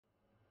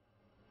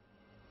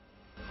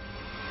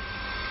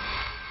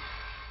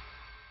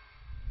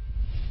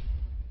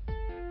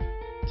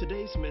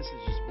Today's message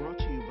is brought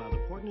to you by the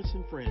partners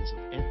and friends of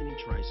Anthony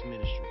Trice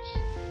Ministries.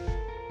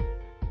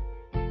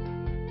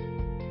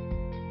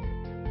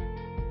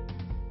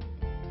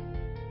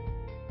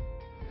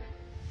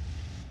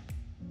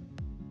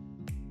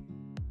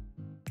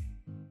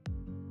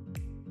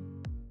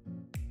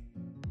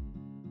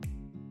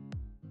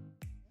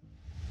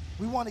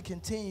 We want to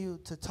continue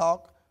to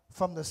talk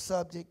from the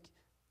subject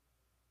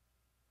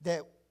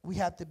that we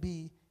have to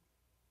be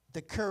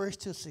the courage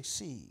to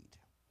succeed.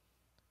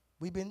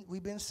 We've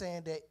been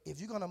saying that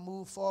if you're going to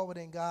move forward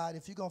in God,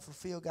 if you're going to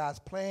fulfill God's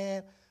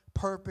plan,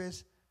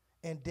 purpose,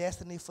 and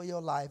destiny for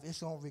your life,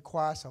 it's going to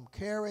require some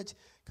courage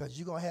because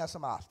you're going to have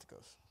some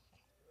obstacles.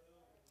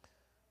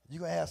 You're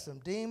going to have some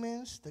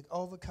demons to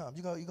overcome.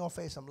 You're going to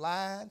face some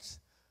lions,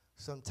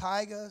 some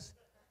tigers,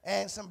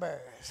 and some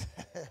bears.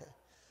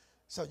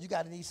 So you're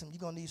going to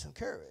need some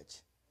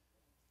courage.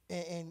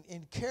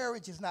 And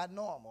courage is not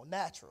normal,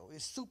 natural.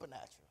 It's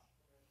supernatural.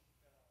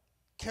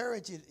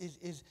 Courage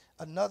is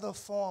another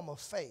form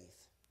of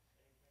faith.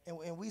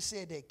 And we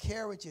said that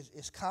courage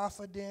is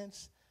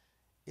confidence,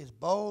 is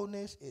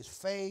boldness, is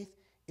faith,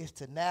 is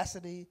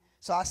tenacity.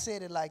 So I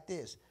said it like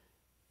this: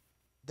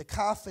 the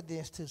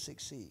confidence to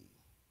succeed,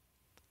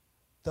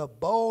 the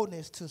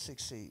boldness to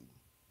succeed,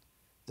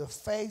 the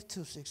faith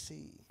to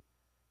succeed,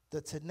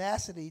 the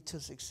tenacity to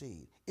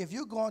succeed. If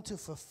you're going to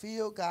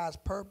fulfill God's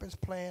purpose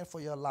plan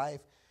for your life,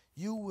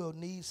 you will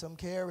need some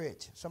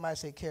courage. Somebody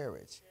say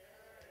courage.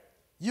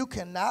 You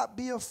cannot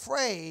be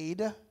afraid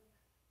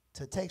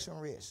to take some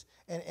risks.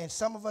 And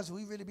some of us,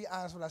 we really be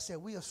honest with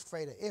ourselves, we are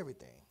afraid of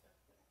everything.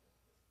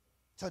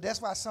 So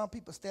that's why some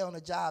people stay on a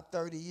job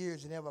 30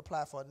 years and never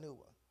apply for a new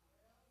one.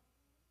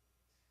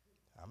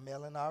 I'm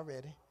mailing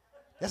already.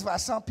 That's why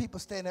some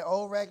people stay in their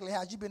old raggedy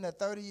house. You've been there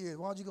 30 years.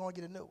 Why don't you go and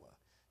get a new one?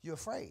 You're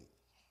afraid.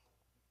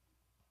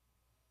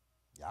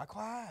 Y'all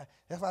quiet.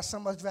 That's why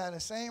some of us driving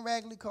the same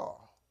raggedy car.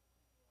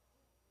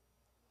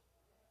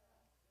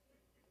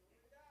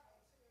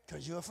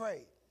 Because you're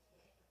afraid.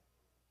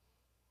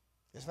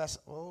 That's why,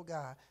 oh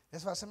God,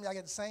 that's why some of y'all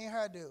get the same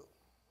hairdo.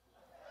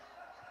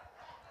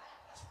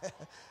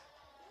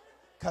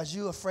 Because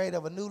you're afraid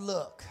of a new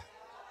look.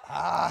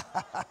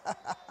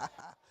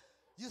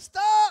 You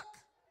stuck.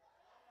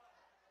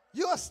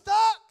 You are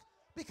stuck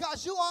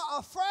because you are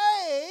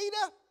afraid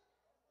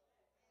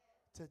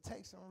to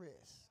take some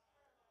risks.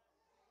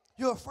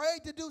 You're afraid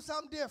to do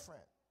something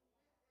different.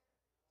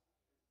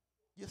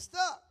 You're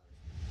stuck.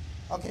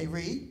 Okay,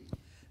 read.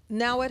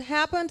 Now it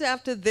happened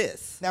after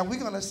this. Now we're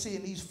going to see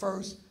in these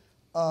first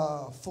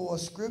 4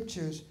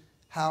 scriptures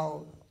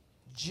how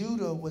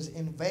Judah was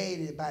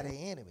invaded by the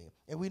enemy.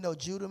 And we know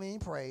Judah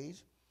means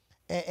praise.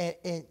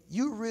 And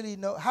you really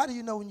know, how do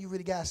you know when you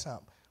really got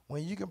something?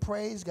 When you can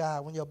praise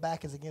God when your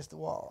back is against the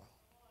wall.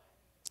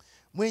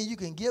 When you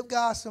can give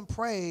God some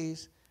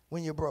praise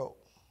when you're broke.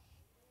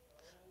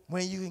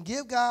 When you can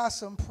give God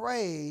some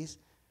praise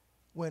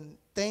when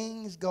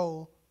things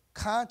go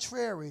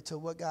contrary to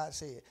what God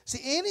said. See,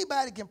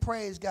 anybody can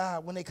praise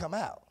God when they come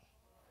out.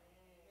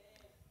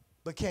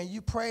 But can you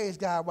praise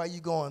God while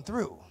you're going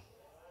through?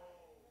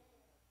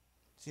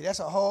 See, that's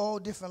a whole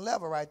different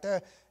level right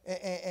there.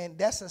 And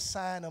that's a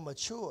sign of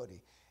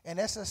maturity. And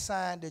that's a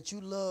sign that you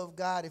love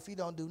God if he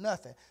don't do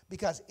nothing.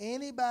 Because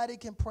anybody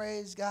can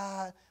praise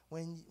God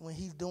when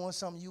he's doing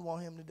something you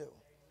want him to do.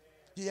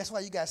 That's why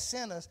you got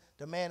sinners,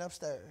 the man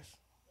upstairs.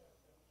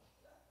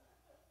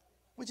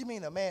 What you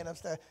mean, the man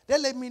upstairs? That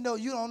let me know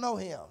you don't know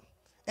him.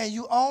 And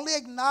you only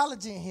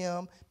acknowledging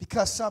him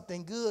because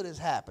something good is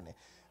happening.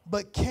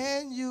 But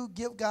can you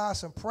give God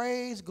some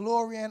praise,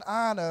 glory, and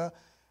honor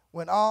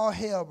when all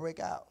hell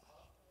break out?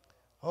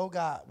 Oh,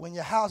 God, when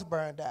your house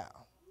burned down.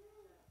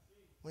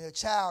 When your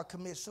child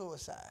commits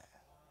suicide.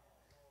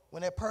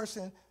 When that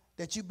person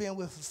that you've been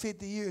with for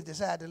 50 years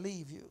decide to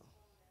leave you.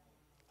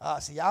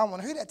 See, y'all don't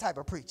want to hear that type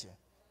of preaching.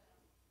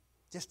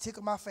 Just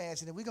tickle my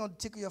fancy. And we're going to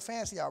tickle your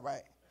fancy, all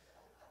right.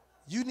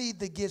 You need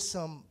to get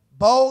some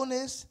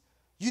boldness.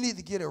 You need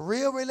to get a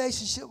real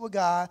relationship with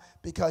God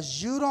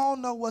because you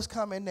don't know what's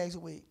coming next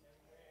week.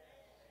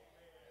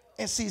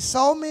 And see,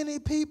 so many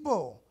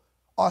people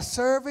are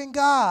serving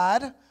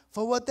God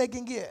for what they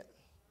can get.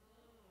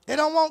 They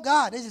don't want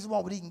God. They just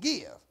want what he can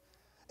give.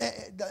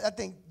 And I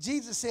think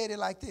Jesus said it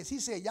like this. He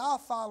said, y'all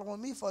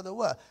following me for the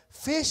what?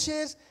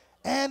 Fishes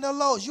and the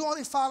loaves. You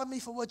only follow me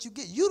for what you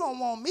get. You don't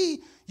want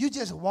me. You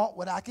just want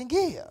what I can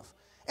give.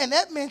 And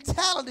that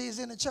mentality is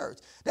in the church.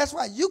 That's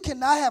why you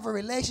cannot have a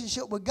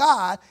relationship with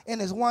God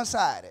and it's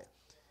one-sided.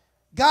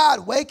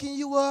 God waking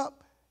you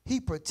up,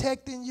 he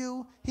protecting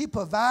you, he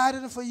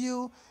providing for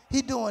you,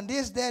 he doing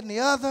this, that, and the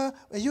other,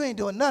 and you ain't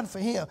doing nothing for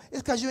him.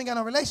 It's because you ain't got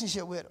no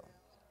relationship with him.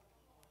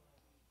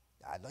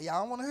 I know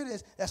y'all don't want to hear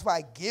this. That's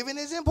why giving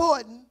is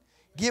important.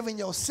 Giving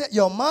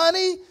your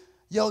money,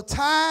 your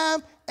time,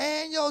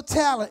 and your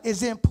talent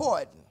is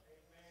important.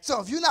 So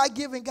if you're not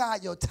giving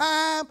God your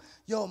time,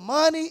 your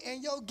money,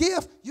 and your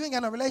gift, you ain't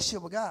got no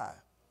relationship with God.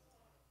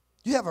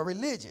 You have a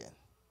religion.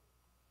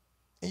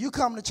 And you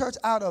come to church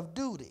out of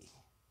duty.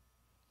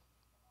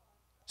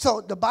 So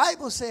the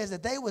Bible says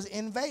that they was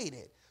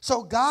invaded.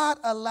 So God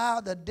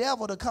allowed the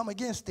devil to come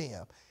against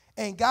them.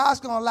 And God's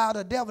going to allow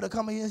the devil to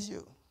come against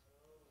you.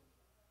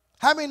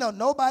 How many know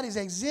nobody's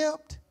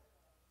exempt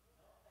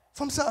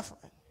from suffering?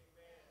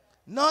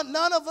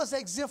 None of us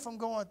exempt from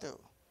going through.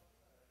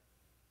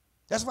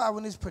 That's why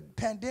when this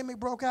pandemic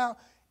broke out,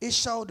 it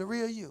showed the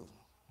real you.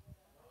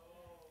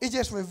 It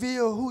just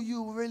revealed who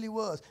you really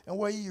was and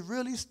where you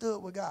really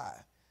stood with God.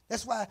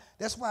 That's why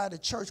the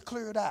church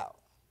cleared out.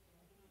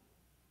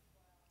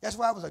 That's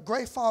why it was a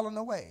great falling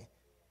away.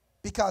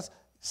 Because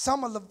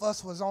some of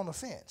us was on the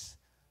fence.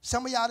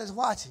 Some of y'all that's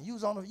watching, you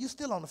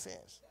still on the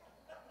fence.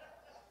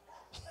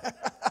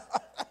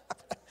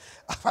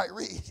 All right,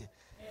 read.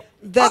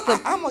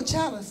 I'm going to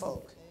challenge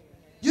folk.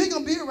 You ain't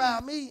going to be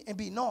around me and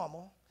be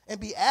normal and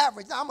be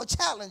average. I'm going to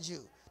challenge you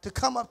to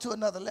come up to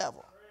another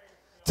level,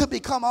 to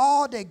become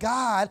all that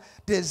God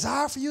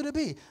desires for you to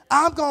be.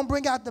 I'm going to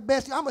bring out the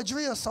best. I'm a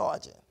drill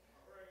sergeant.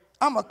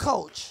 I'm a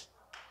coach.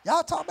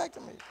 Y'all talk back to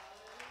me.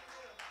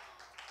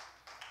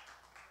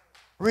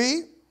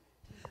 Read.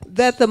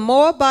 That the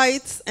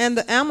Moabites and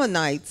the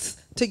Ammonites,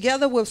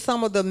 together with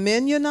some of the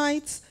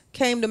Mennonites,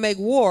 came to make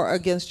war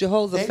against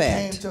Jehoshaphat.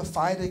 They came to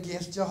fight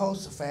against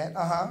Jehoshaphat.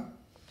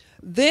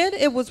 Then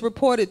it was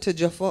reported to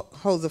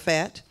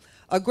Jehoshaphat,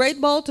 a great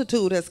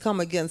multitude has come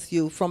against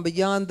you from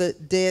beyond the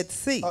Dead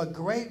Sea. A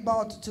great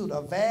multitude,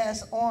 a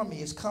vast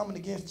army is coming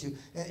against you.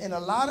 And a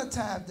lot of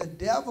times the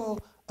devil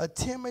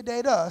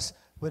intimidates us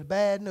with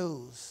bad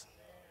news.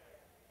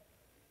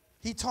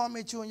 He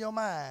torments you in your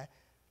mind.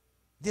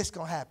 This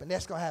going to happen,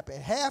 that's going to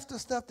happen. Half the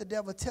stuff the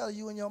devil tells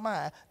you in your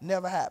mind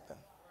never happened.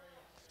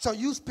 So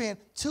you spend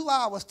 2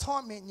 hours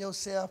tormenting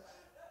yourself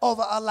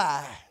over a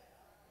lie.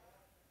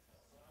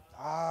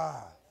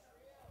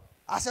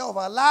 I said over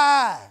a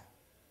lie.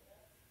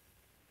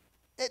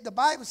 The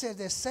Bible says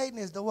that Satan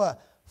is the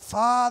what?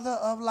 Father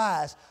of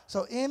lies.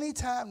 So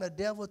anytime the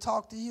devil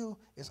talks to you,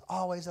 it's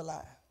always a lie.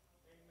 Amen.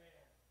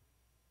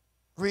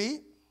 Read.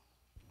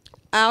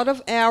 Out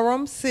of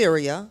Aram,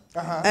 Syria,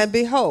 and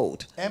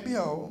behold,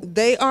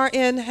 they are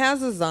in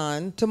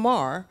Hazazon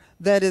Tamar,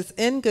 that is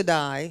En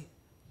Gedi.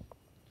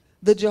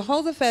 The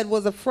Jehoshaphat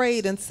was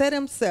afraid and set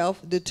himself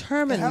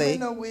determinedly.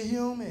 And how many know we're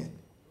human?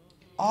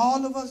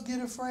 All of us get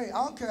afraid.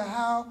 I don't care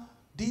how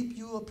deep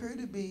you appear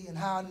to be and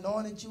how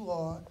anointed you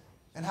are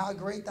and how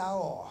great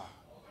thou art.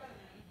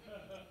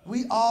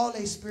 We all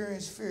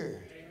experience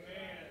fear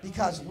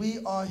because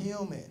we are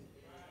human.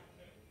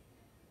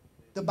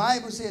 The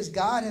Bible says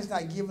God has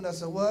not given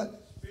us a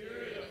what?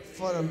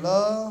 For the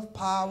love,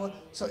 power.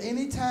 So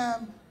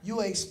anytime you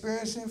are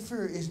experiencing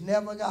fear, it's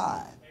never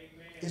God.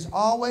 It's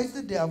always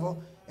the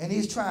devil, and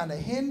he's trying to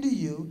hinder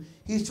you.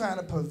 He's trying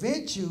to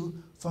prevent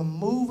you from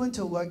moving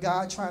to where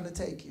God's trying to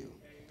take you.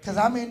 Because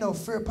no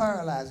fear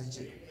paralyzes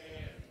you.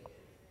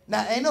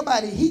 Now, ain't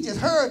nobody, he just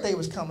heard they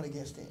was coming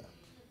against him.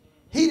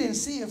 He didn't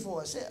see it for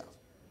himself.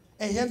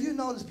 And have you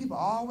noticed people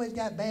always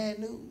got bad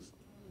news?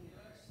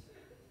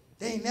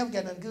 They ain't never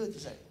got nothing good to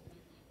say.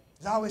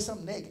 There's always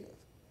something negative.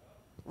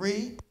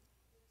 Read.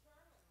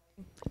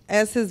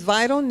 As his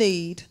vital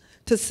need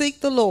to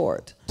seek the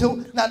Lord.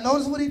 Now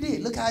notice what he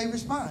did. Look how he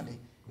responded.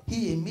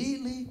 He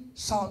immediately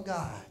sought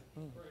God.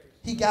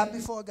 He got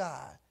before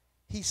God.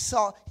 He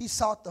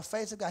sought the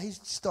face of God. He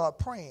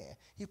started praying.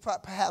 He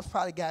perhaps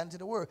got into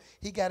the word.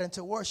 He got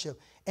into worship.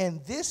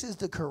 And this is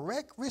the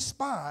correct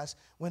response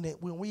when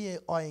we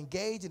are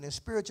engaged in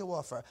spiritual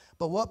warfare.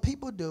 But what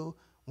people do,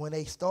 when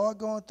they start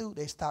going through,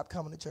 they stop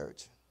coming to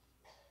church.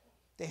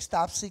 They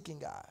stop seeking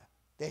God.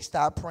 They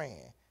stop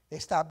praying. They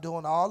stop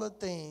doing all the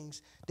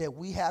things that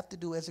we have to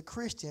do as a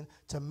Christian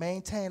to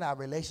maintain our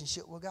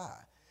relationship with God.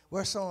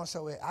 Where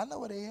so-and-so is. I know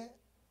where they at.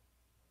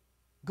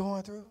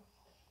 Going through.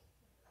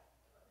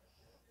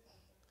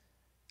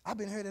 I've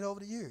been hearing it over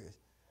the years.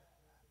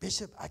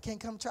 Bishop, I can't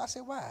come to church. I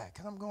said, why?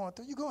 Because I'm going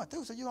through. You're going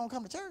through, so you don't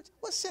come to church?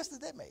 What sense does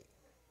that make?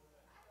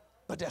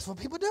 But that's what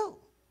people do.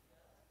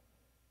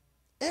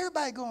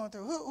 Everybody going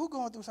through. Who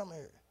going through something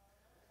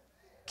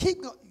here?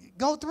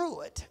 Go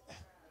through it.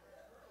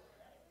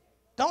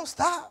 Don't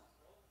stop.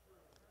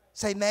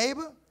 Say,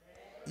 neighbor,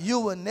 you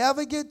will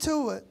never get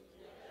to it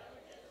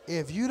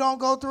if you don't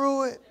go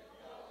through it.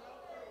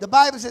 The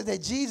Bible says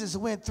that Jesus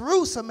went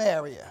through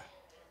Samaria.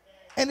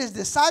 And his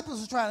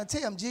disciples were trying to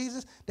tell him,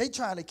 Jesus, they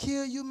trying to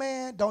kill you,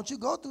 man. Don't you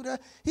go through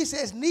that. He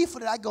says,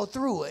 needful that I go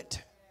through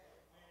it.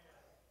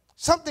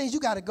 Some things you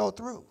got to go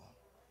through.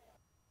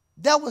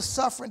 That was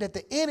suffering that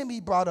the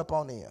enemy brought up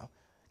on them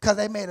because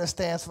they made a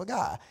stance for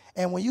God.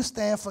 And when you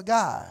stand for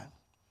God,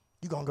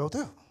 you're going to go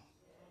through.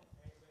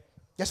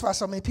 That's why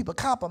so many people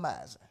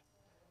compromising.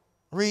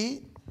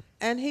 Read.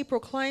 And he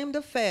proclaimed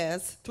a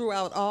fast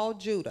throughout all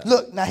Judah.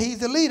 Look, now he's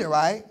the leader,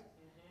 right?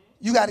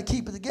 You got to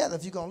keep it together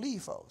if you're going to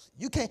lead folks.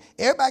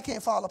 Everybody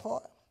can't fall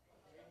apart.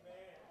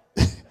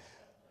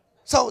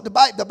 So the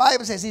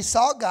Bible says he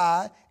sought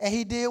God and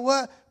he did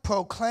what?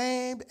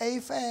 Proclaimed a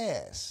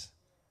fast.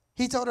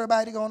 He told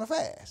everybody to go on a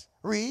fast.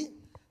 Read.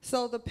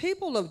 So the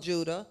people of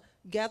Judah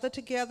gathered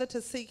together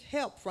to seek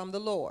help from the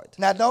Lord.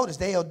 Now notice,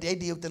 they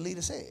did what the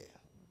leader said.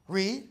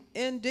 Read.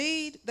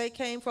 Indeed, they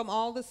came from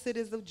all the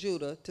cities of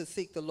Judah to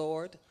seek the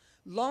Lord,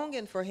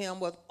 longing for him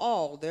with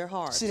all their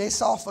heart. See, they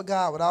sought for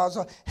God with all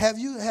their heart. Have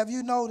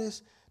you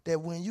noticed that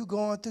when you're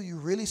going through, you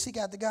really seek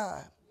after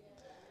God?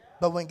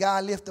 But when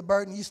God lifts the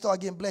burden, you start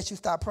getting blessed, you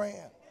start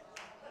praying.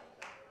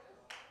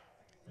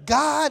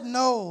 God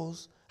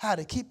knows how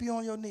to keep you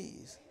on your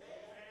knees.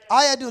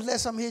 All you have to do is let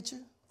something hit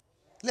you.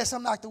 Let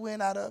something knock the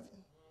wind out of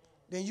you.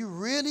 Then you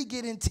really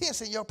get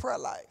intense in your prayer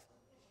life.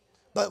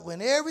 But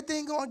when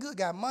everything going good,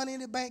 got money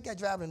in the bank, got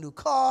driving a new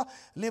car,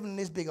 living in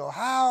this big old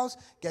house,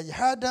 got your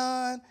hair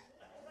done.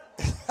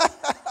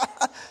 I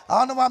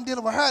don't know why I'm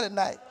dealing with her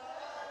tonight.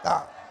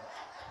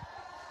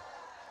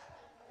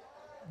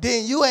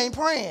 Then you ain't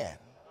praying.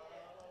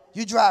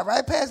 You drive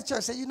right past the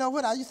church, say, you know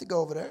what, I used to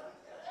go over there.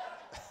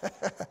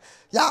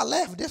 Y'all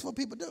laughing, that's what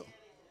people do.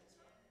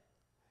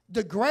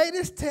 The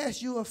greatest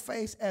test you will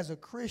face as a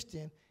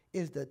Christian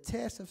is the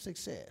test of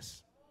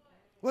success.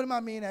 What am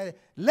I meaning?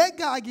 Let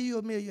God give you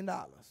 $1 million.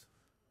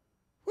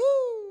 Woo!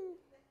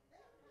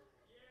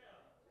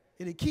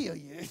 It'll kill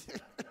you.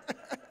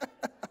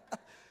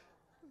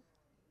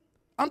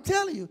 I'm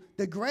telling you,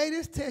 the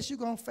greatest test you're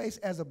going to face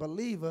as a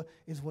believer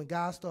is when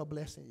God starts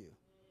blessing you.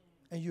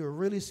 And you'll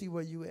really see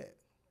where you at.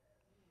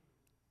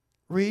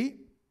 Read.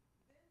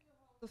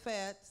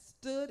 Jehoshaphat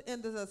stood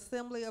in the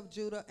assembly of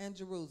Judah and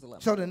Jerusalem.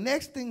 So the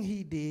next thing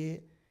he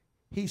did,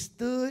 he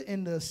stood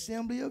in the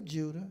assembly of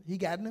Judah. He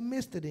got in the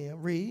midst of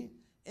them. Read.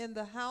 In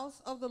the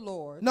house of the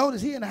Lord.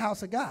 Notice he in the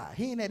house of God.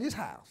 He ain't at his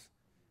house.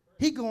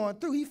 He going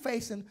through. He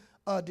facing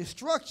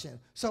destruction.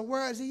 So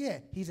where is he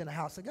at? He's in the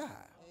house of God.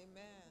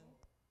 Amen.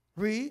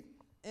 Read.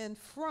 In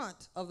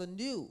front of the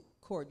new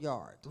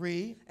courtyard.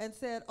 Read. And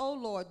said, O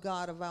Lord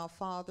God of our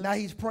fathers. Now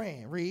he's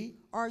praying. Read.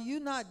 Are you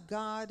not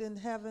God in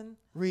heaven?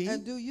 Read.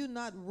 And do you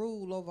not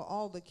rule over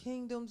all the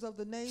kingdoms of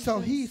the nations? So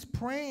he's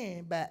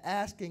praying by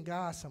asking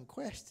God some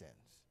questions.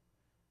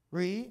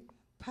 Read.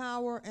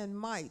 Power and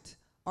might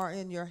are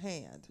in your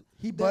hand.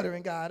 He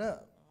buttering God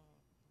up.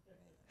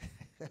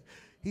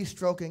 He's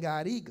stroking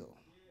God's ego.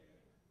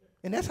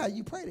 And that's how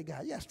you pray to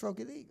God. You got to stroke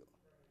his ego.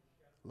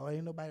 Lord,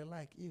 ain't nobody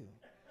like you.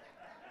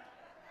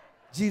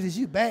 Jesus,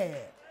 you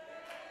bad.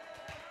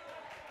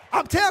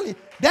 I'm telling you,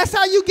 that's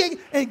how you get.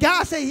 And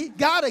God say, he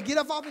got to get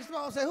up off his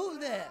throne and say, who's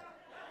that?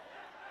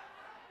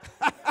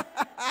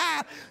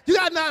 You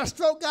got to know how to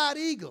stroke God's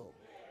ego.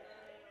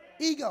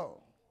 Ego.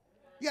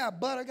 You got to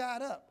butter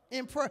God up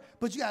in prayer,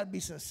 but you got to be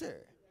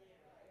sincere.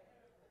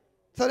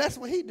 So that's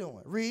what he's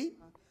doing. Read.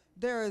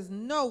 There is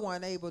no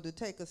one able to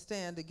take a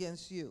stand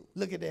against you.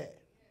 Look at that.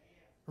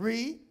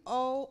 Read.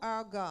 Oh,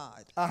 our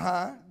God.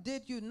 Uh-huh.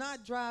 Did you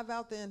not drive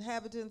out the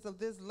inhabitants of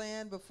this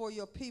land before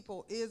your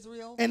people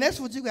Israel? And that's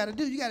what you got to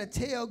do. You got to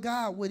tell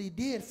God what he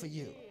did for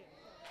you.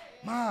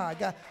 My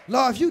God.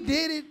 Lord, if you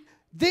did it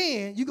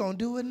then, you're going to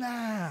do it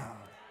now.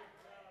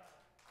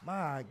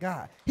 My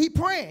God. He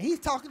praying. He's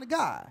talking to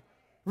God.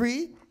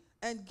 Read.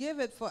 And give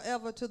it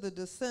forever to the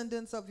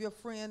descendants of your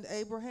friend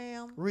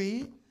Abraham.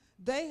 Read.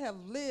 They have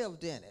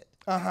lived in it.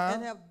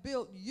 And have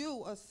built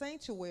you a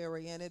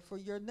sanctuary in it for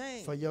your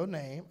name. For your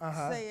name.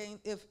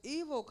 Saying, if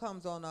evil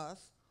comes on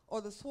us,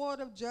 or the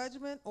sword of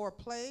judgment, or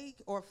plague,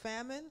 or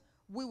famine,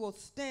 we will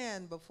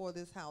stand before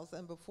this house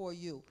and before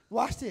you.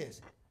 Watch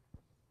this.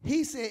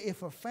 He said,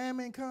 if a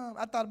famine comes,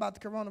 I thought about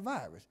the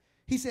coronavirus.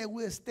 He said,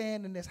 we'll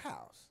stand in this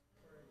house.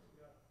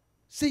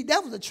 See,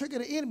 that was a trick of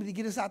the enemy to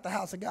get us out the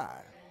house of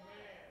God.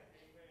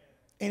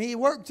 And it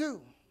worked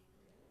too.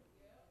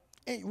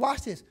 And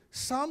watch this.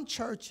 Some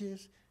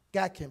churches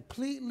got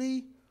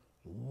completely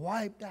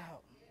wiped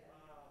out.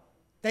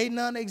 They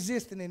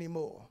non-existent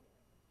anymore.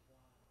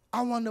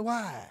 I wonder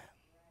why.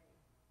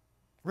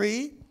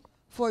 Read.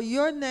 For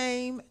your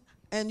name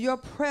and your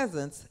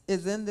presence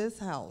is in this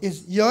house.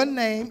 It's your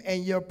name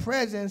and your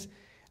presence.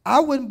 I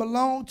wouldn't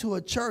belong to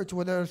a church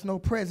where there's no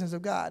presence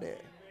of God there.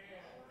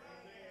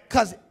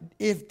 Because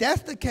if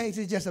that's the case,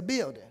 it's just a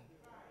building.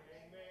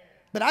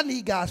 But I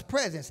need God's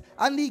presence.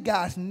 I need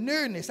God's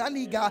nearness. I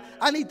need God.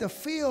 I need to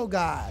feel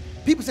God.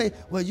 People say,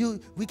 well,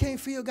 we can't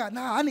feel God.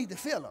 No, I need to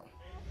feel him.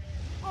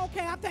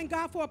 Okay, I thank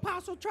God for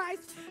Apostle Trice,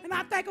 and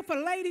I thank him for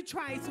Lady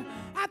Trice.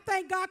 I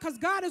thank God because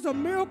God is a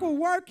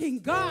miracle-working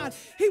God.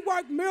 He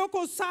worked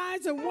miracles,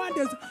 signs, and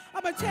wonders.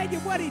 I'm going to tell you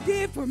what he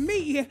did for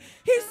me.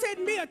 He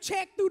sent me a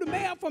check through the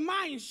mail from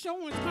my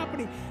insurance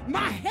company,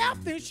 my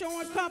health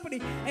insurance company,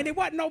 and it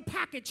wasn't no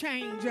pocket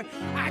change.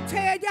 I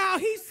tell y'all,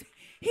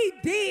 he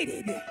did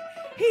it.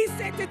 He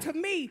sent it to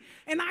me.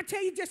 And I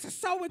tell you just to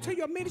sow into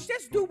your ministry.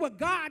 Just do what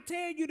God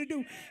tells you to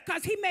do.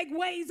 Because he make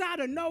ways out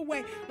of no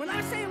way. When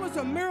I say it was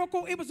a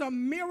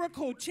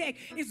miracle check.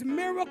 It's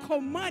miracle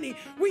money.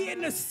 We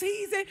in the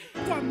season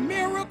for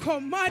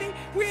miracle money.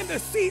 We in the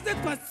season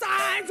for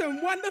signs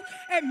and wonders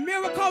and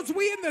miracles.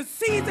 We in the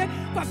season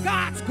for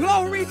God's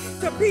glory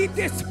to be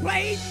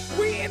displayed.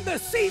 We in the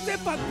season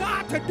for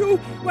God to do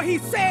what he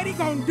said he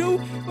gonna do.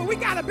 But we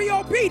got to be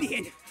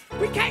obedient.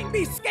 We can't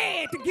be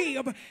scared to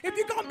give. If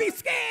you're going to be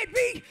scared,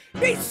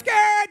 be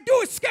scared.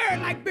 Do it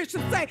scared, like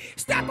Bishop say.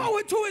 Step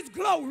over to his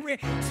glory.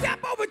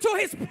 Step over to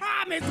his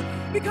promise,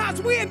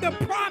 because we're in the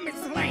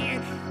promised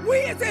land. We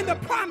is in the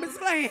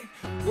promised land.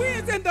 We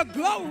is in the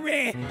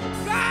glory.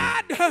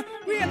 God,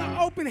 we're in an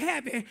open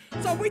heaven.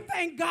 So we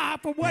thank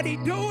God for what he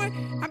doing.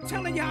 I'm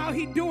telling y'all,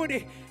 he doing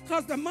it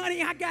because the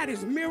money I got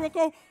is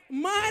miracle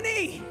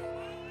money.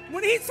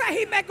 When he say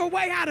he make a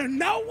way out of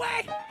no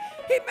way,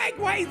 he make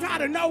ways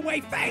out of no way.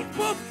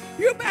 Facebook,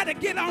 you better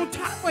get on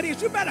top of this.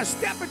 You better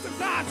step into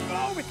God's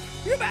glory.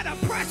 You better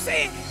press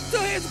in to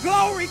his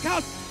glory,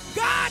 because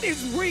God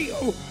is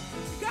real.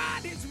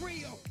 God is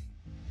real.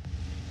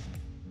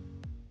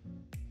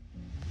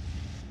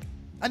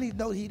 I need to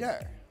know he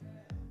there.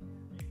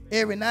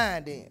 Every now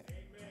and then.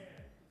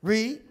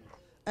 Read.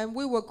 And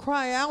we will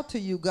cry out to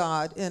you,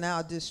 God, in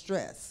our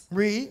distress.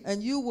 Read.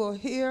 And you will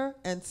hear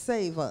and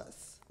save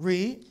us.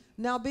 Read.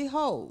 Now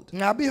behold,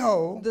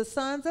 the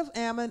sons of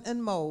Ammon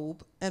and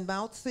Moab and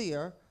Mount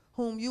Seir,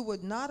 whom you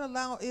would not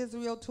allow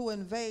Israel to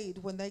invade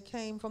when they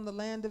came from the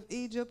land of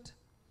Egypt,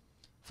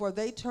 for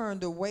they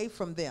turned away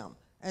from them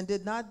and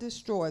did not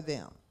destroy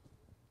them.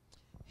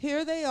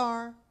 Here they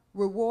are,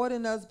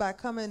 rewarding us by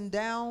coming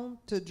down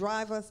to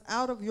drive us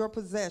out of your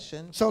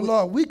possession. So,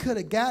 Lord, we could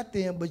have got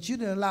them, but you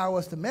didn't allow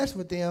us to mess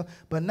with them,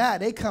 but now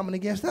they coming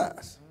against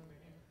us.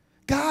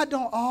 God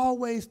don't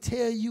always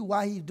tell you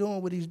why he's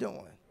doing what he's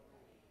doing.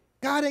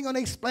 God ain't going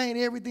to explain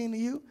everything to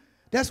you.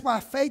 That's why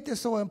faith is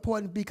so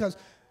important, because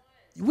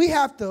we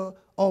have to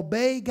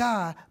obey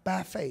God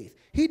by faith.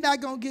 He's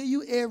not going to give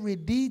you every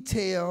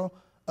detail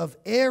of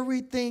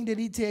everything that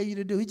he tell you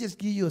to do. He just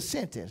give you a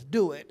sentence.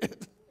 Do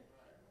it.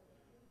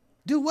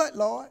 Do what,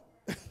 Lord?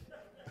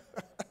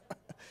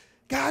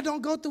 God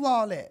don't go through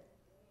all that.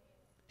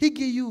 He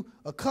give you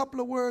a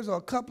couple of words or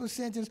a couple of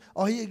sentences,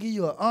 or he'll give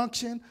you an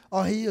unction,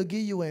 or he'll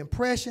give you an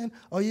impression,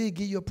 or he'll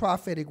give you a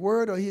prophetic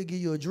word, or he'll give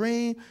you a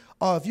dream,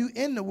 or if you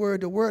in the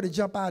word will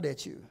jump out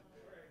at you.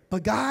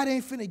 But God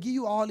ain't finna give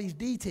you all these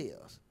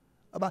details.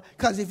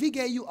 Because if he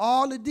gave you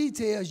all the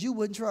details, you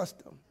wouldn't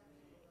trust him.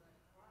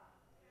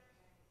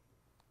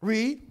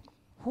 Read.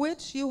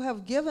 Which you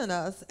have given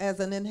us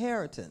as an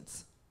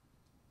inheritance.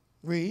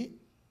 Read.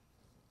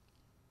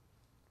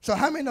 So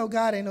how many know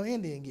God ain't no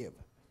Indian giver?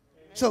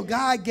 So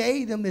God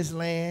gave them this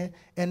land,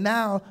 and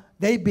now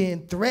they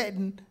being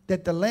threatened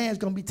that the land's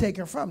going to be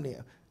taken from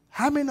them.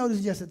 How many know this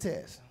is just a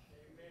test?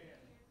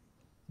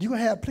 You're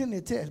going to have plenty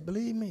of tests,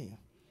 believe me.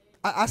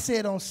 I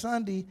said on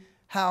Sunday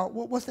how,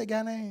 what's that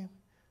guy name?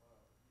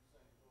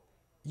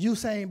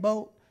 Usain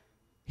Bolt.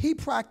 He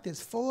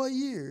practiced 4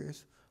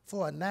 years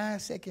for a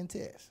 9-second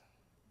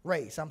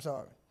race.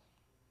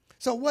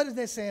 So what is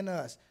that saying to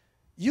us?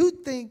 You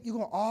think you're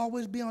going to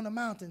always be on the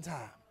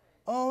mountaintop.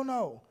 Oh,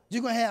 no.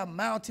 You're going to have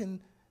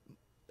mountain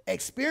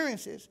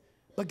experiences,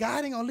 but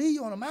God ain't going to leave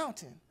you on a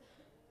mountain.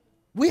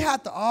 We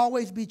have to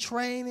always be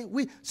training.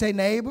 We say,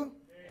 neighbor,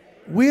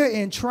 we're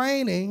in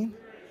training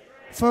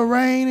for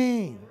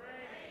reigning.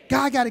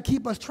 God got to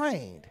keep us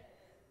trained.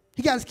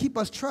 He got to keep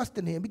us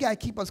trusting him. He got to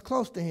keep us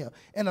close to him.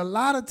 And a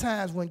lot of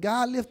times when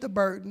God lifts the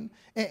burden,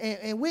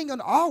 and we ain't going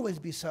to always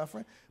be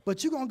suffering,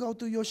 but you're going to go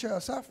through your share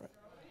of suffering.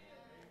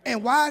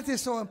 And why is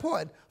this so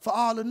important? For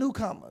all the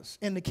newcomers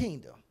in the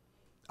kingdom,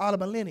 all the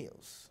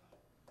millennials.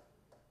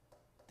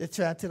 They're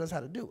trying to tell us how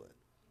to do it.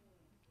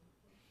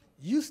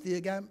 You still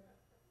got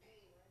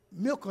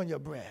milk on your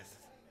breath.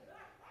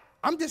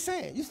 I'm just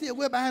saying, you still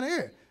wet behind the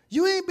ear.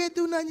 You ain't been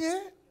through nothing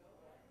yet.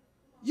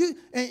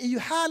 You're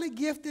highly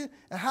gifted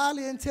and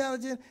highly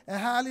intelligent and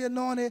highly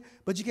anointed,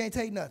 but you can't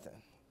take nothing.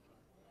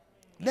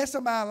 Let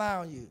somebody lie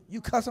on you.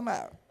 You cuss them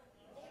out.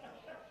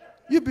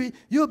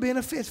 You'll be in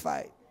a fist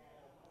fight.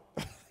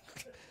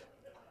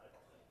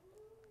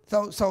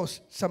 So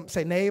some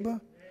say,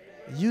 neighbor,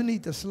 you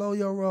need to slow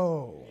your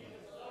roll.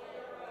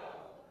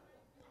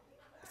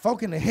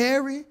 Folk in the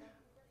hurry,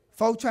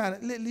 folk trying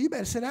to, you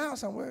better sit down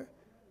somewhere,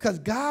 because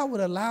God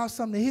would allow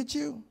something to hit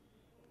you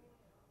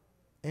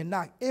and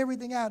knock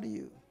everything out of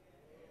you.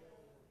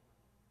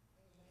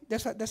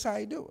 That's how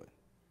he do it,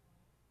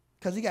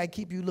 because he got to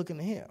keep you looking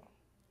to him.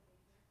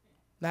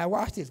 Now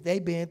watch this. They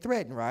being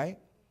threatened, right?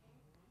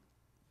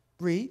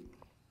 Read.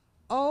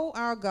 Oh,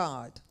 our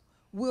God,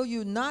 will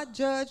you not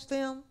judge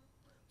them?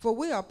 For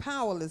we are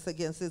powerless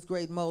against this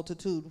great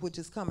multitude which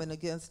is coming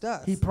against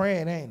us. He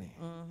praying, ain't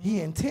he? Mm-hmm.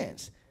 He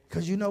intense.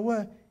 Because you know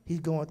what? He's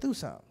going through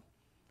something.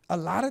 A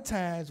lot of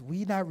times,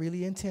 we not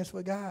really intense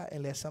with God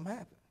unless something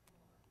happens.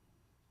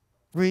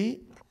 Read.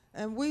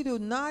 And we do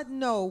not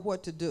know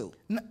what to do.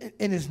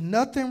 And there's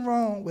nothing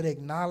wrong with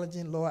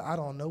acknowledging, Lord, I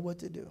don't know what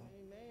to do.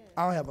 Amen.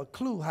 I don't have a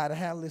clue how to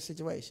handle this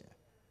situation.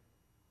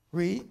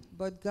 Read.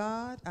 But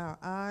God, our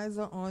eyes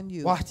are on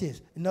you. Watch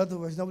this. In other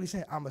words, nobody's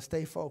saying, I'm going to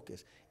stay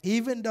focused.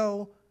 Even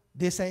though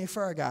this ain't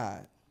fair,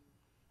 God.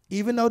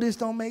 Even though this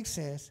don't make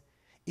sense.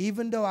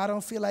 Even though I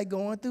don't feel like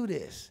going through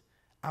this.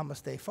 I'm going to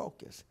stay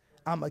focused.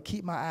 I'm going to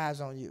keep my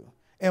eyes on you.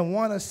 And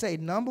want to say,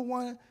 number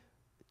one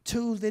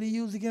tools that he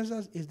used against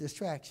us is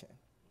distraction.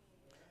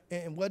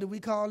 And what do we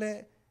call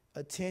that?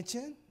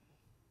 Attention,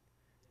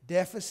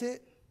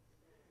 deficit,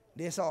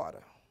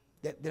 disorder.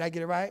 Did I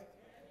get it right?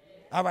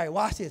 All right,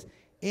 watch this.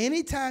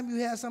 Anytime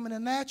you have something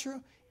in the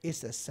natural, it's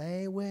the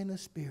same way in the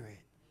spirit.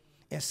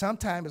 And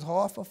sometimes it's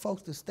hard for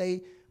folks to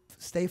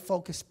stay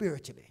focused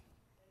spiritually.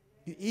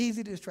 You're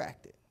easy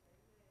distracted.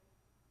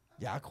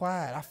 Y'all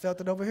quiet. I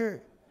felt it over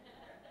here.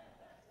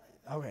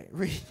 All right,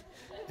 read.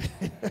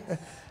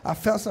 I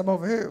felt something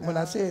over here when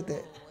I said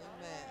that.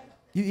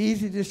 You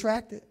easy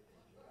distracted.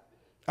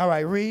 All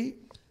right, read.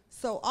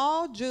 So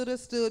all Judah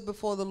stood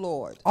before the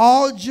Lord.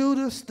 All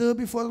Judah stood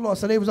before the Lord.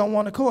 So they was on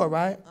one accord,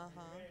 right?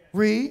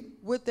 Read.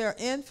 With their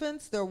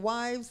infants, their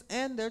wives,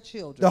 and their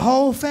children. The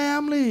whole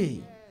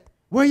family.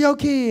 Where your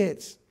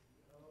kids?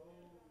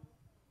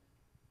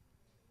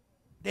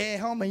 They at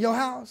home in your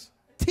house?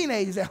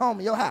 Teenagers at home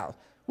in your house.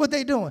 What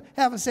they doing?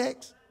 Having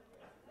sex?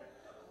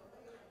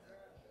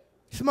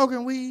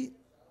 Smoking weed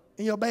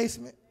in your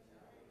basement?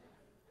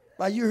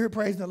 While you're here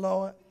praising the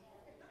Lord?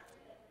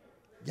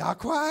 Y'all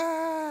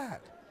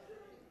quiet.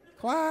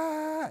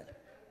 Quiet.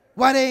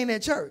 Why they ain't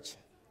at church?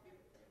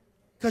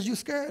 Because you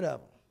scared of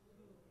them.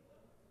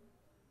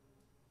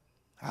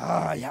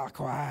 Ah, y'all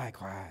quiet.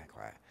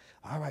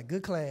 All right,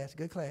 good class.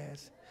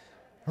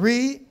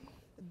 Read.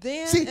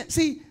 Then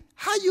see,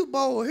 how you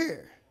bold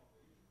here,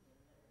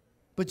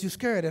 but you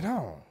scared at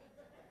home.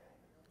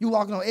 You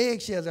walking on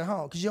eggshells at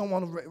home because you don't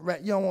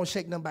want to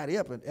shake nobody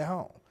up at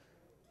home.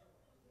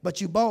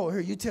 But you bold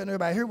here. You telling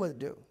everybody here what to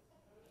do.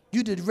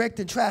 You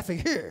directing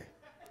traffic here.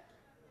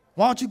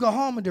 Why don't you go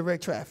home and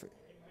direct traffic?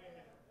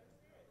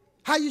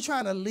 How you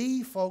trying to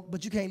lead folk,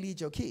 but you can't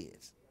lead your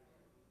kids?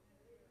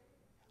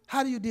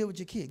 How do you deal with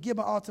your kid? Give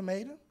them an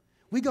ultimatum.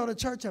 We go to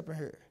church up in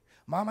here.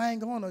 Mama ain't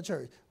going to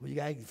church. Well, you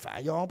got to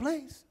find your own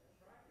place.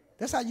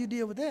 That's how you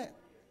deal with that.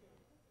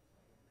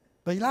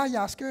 But a lot of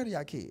y'all scared of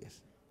y'all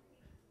kids.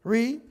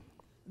 Read.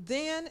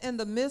 Then in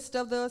the midst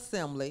of the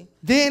assembly.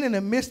 Then in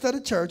the midst of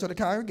the church or the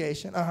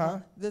congregation.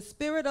 The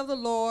Spirit of the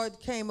Lord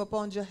came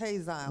upon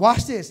Jehaziah.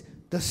 Watch this.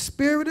 The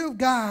Spirit of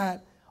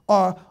God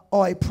or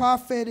a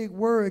prophetic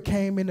word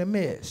came in the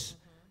midst.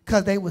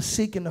 Because they were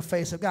seeking the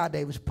face of God.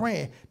 They was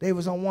praying. They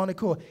was on one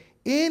accord.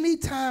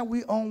 Anytime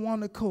we on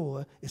one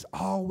accord, it's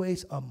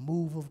always a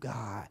move of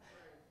God.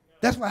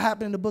 That's what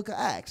happened in the book of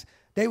Acts.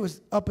 They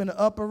was up in the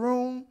upper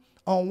room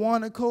on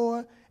one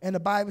accord, and the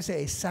Bible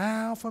says a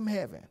sound from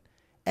heaven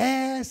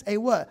as a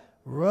what?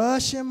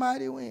 Rushing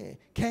mighty wind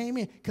came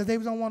in because they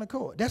was on one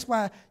accord. That's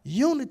why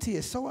unity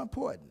is so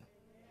important.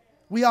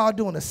 We all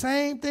doing the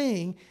same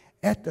thing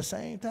at the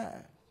same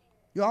time.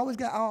 You always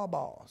got all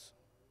balls.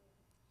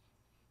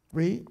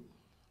 Read.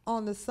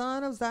 On the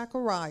son of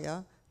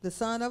Zechariah, the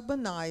son of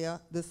Benaiah,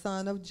 the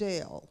son of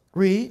Jael.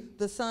 Read.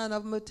 The son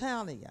of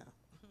Mattaniah,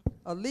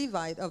 a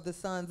Levite of the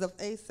sons of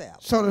Asaph.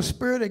 So the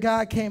Spirit of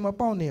God came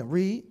upon them.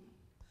 Read.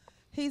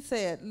 He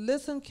said,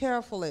 listen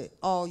carefully,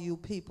 all you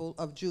people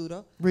of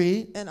Judah.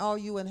 Read. And all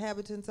you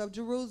inhabitants of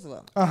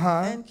Jerusalem.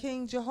 And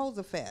King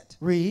Jehoshaphat.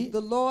 Read.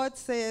 The Lord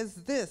says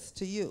this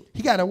to you.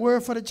 He got a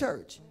word for the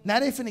church.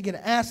 Now they finna get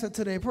an answer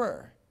to their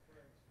prayer.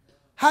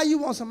 How you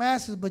want some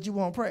answers, but you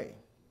won't pray?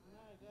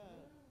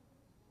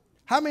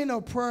 How many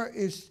know prayer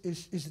is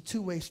a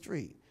two-way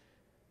street?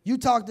 You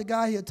talk to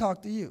God, he'll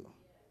talk to you.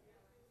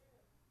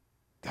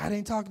 God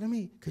ain't talking to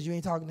me because you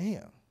ain't talking to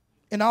him.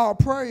 And all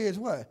prayer is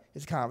what?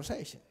 It's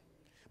conversation.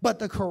 But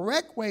the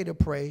correct way to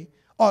pray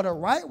or the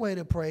right way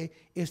to pray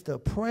is to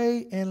pray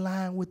in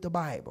line with the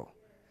Bible.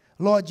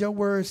 Lord, your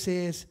word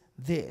says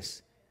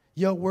this.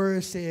 Your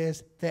word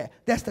says that.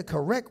 That's the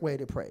correct way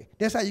to pray.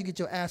 That's how you get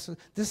your answer.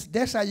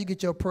 That's how you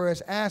get your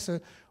prayers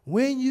answered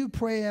when you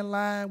pray in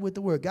line with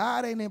the word.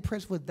 God ain't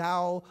impressed with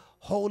thou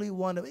holy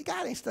one.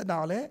 God ain't studying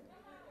all that.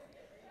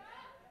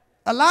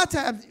 A lot of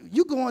times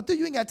you going through,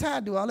 you ain't got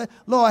time to do all that.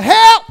 Lord,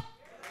 help!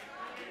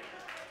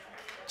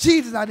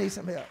 Jesus, I need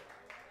some help.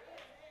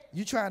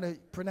 You trying to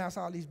pronounce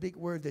all these big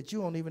words that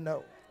you don't even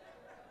know.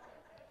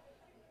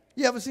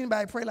 You ever seen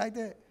anybody pray like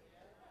that?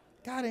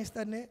 God ain't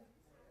studying that.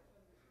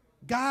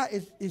 God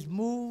is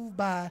moved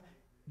by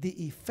the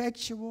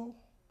effectual,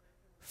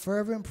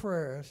 fervent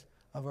prayers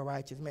of a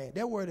righteous man.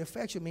 That word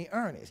effectual means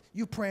earnest.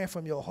 You praying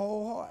from your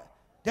whole heart.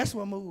 That's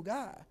what moves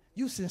God.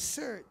 You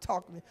sincere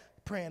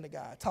praying to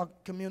God,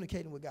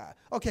 communicating with God.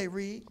 Okay,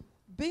 read.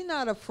 Be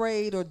not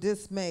afraid or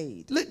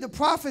dismayed. Look, the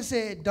prophet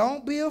said,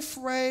 don't be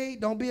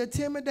afraid, don't be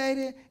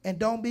intimidated, and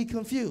don't be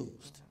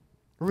confused.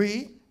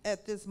 Read.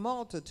 At this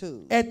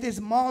multitude. At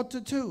this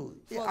multitude.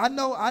 I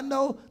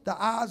know the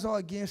odds are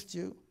against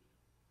you.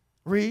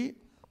 Read.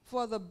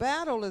 For the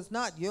battle is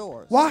not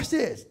yours. Watch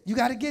this. You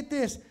got to get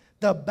this.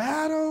 The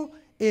battle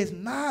is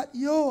not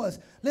yours.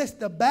 Listen,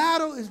 the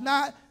battle is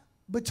not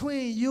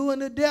between you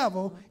and the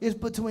devil. It's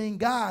between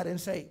God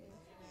and Satan.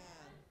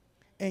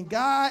 And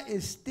God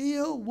is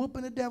still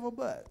whooping the devil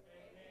butt.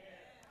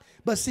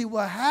 But see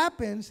what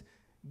happens,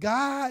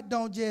 God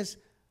don't just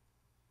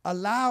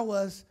allow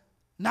us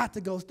not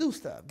to go through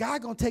stuff.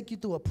 God going to take you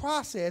through a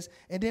process,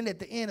 and then at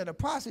the end of the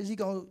process, he's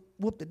going to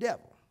whoop the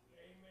devil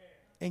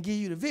and give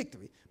you the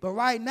victory. But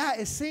right now,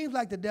 it seems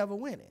like the devil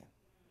winning.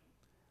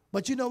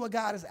 But you know what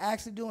God is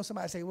actually doing?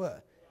 Somebody say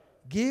what?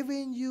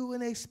 Giving you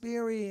an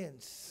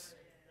experience.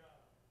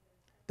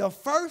 The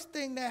first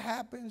thing that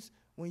happens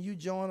when you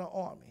join an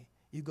army,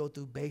 you go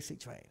through basic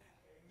training.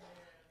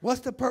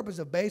 What's the purpose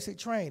of basic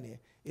training?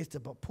 It's to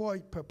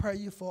prepare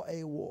you for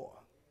a war.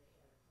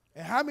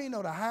 And how many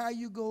know the higher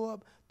you go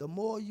up, the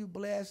more you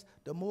bless,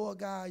 the more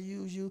God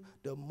use you,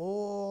 the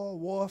more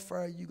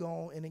warfare you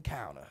going to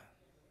encounter.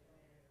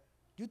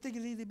 You think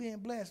it's easy being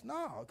blessed?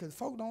 No, because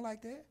folk don't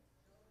like that.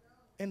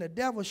 And the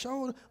devil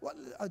showed, well,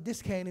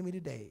 this came to me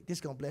today.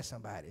 This going to bless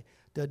somebody.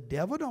 The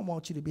devil don't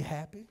want you to be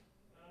happy.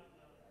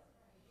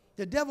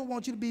 The devil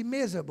wants you to be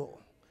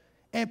miserable.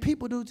 And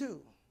people do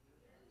too.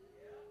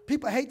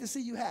 People hate to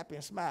see you happy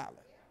and smiling.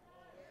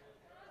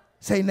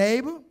 Say,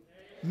 neighbor,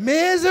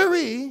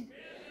 misery,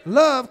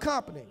 love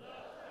company.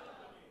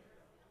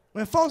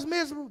 When folks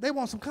miserable, they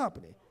want some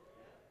company.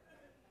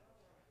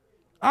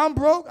 I'm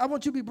broke, I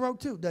want you to be broke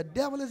too. The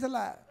devil is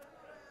alive.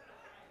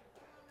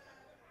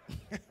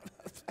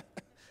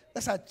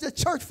 That's how the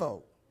church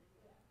folk.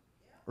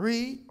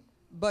 Read.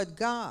 But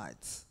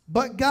God's.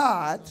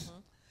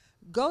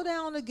 Go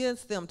down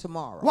against them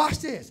tomorrow. Watch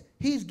this.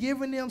 He's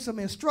giving them some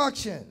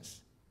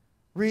instructions.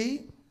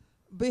 Read.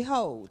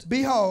 Behold.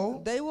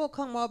 They will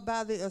come up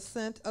by the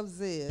ascent of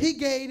Ziz. He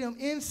gave them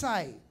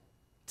insight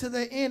to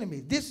their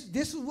enemy. This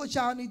is what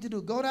y'all need to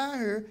do. Go down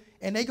here,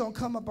 and they're going to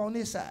come up on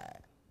this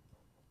side.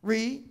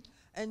 Read.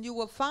 And you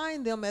will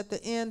find them at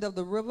the end of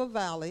the river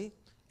valley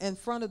in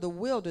front of the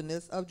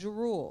wilderness of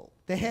Jeruel.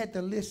 They had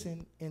to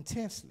listen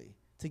intensely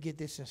to get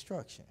this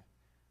instruction.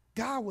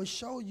 God will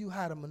show you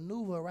how to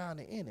maneuver around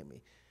the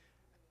enemy.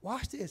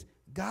 Watch this.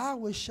 God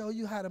will show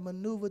you how to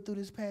maneuver through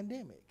this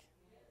pandemic.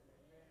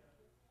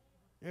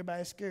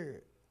 Everybody's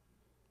scared.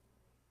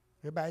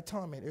 Everybody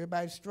tormented.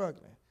 Everybody's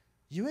struggling.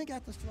 You ain't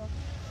got to struggle.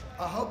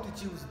 I hope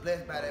that you was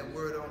blessed by that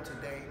word on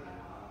today.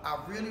 I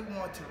really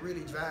want to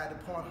drive the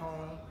point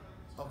home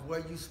of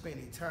where you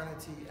spend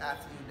eternity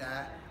after you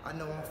die. I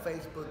know on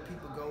Facebook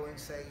people go and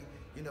say,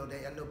 you know,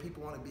 I know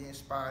people want to be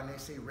inspired and they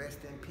say rest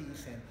in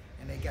peace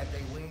and they got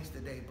their wings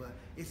today, but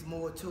it's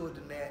more to it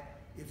than that.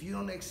 If you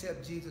don't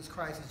accept Jesus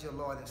Christ as your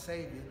Lord and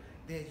Savior,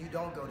 then you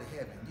don't go to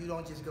heaven. You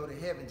don't just go to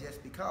heaven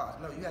just because.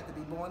 No, you have to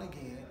be born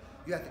again.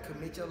 You have to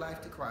commit your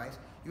life to Christ.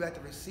 You have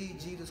to receive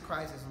Jesus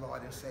Christ as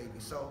Lord and Savior.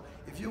 So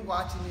if you're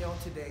watching me on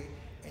today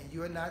and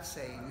you're not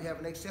saved, you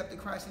haven't accepted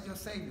Christ as your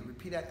Savior,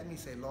 repeat after me.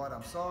 Say, Lord,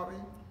 I'm sorry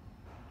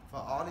for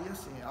all of your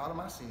sins, all of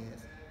my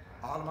sins,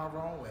 all of my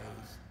wrong ways.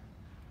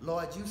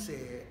 Lord, you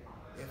said,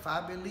 if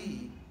I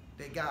believe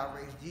that God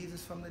raised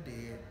Jesus from the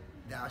dead,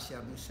 thou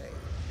shalt be saved.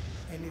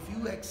 And if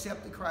you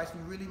accepted Christ,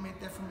 you really meant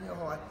that from your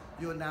heart,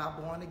 you're now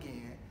born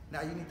again.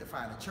 Now you need to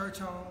find a church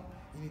home.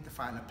 You need to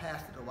find a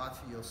pastor to watch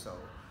for your soul.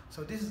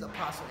 So this is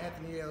Apostle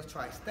Anthony L.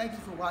 Trice. Thank you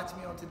for watching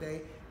me on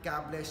today.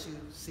 God bless you.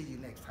 See you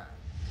next time.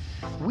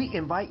 We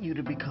invite you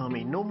to become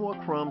a No More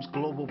Crumbs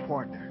global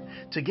partner.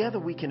 Together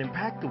we can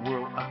impact the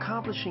world,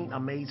 accomplishing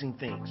amazing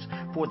things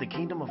for the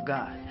kingdom of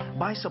God.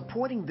 By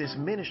supporting this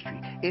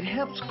ministry, it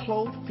helps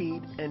clothe,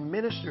 feed, and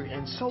minister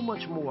and so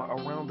much more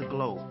around the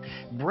globe,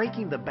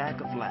 breaking the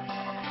back of lack.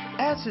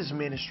 As His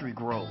ministry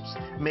grows,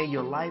 may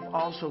your life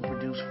also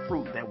produce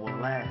fruit that will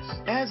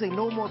last. As a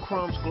No More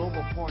Crumbs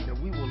global partner,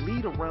 we will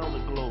lead around the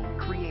globe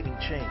creating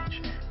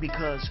change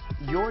because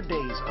your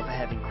days of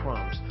having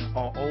crumbs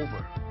are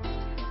over.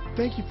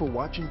 Thank you for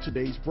watching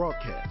today's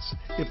broadcast.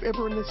 If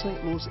ever in the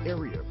St. Louis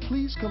area,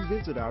 please come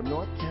visit our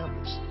North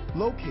Campus,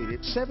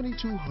 located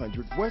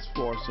 7200 West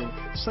Florissant,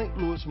 St.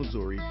 Louis,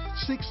 Missouri,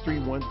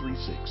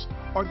 63136,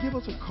 or give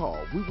us a call.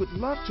 We would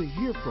love to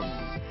hear from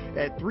you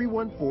at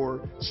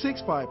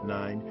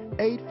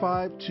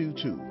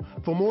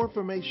 314-659-8522. For more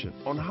information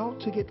on how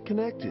to get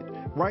connected,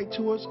 write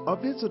to us or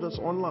visit us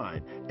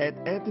online at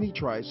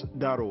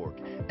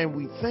anthonytrice.org. And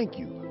we thank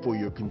you for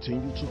your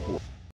continued support.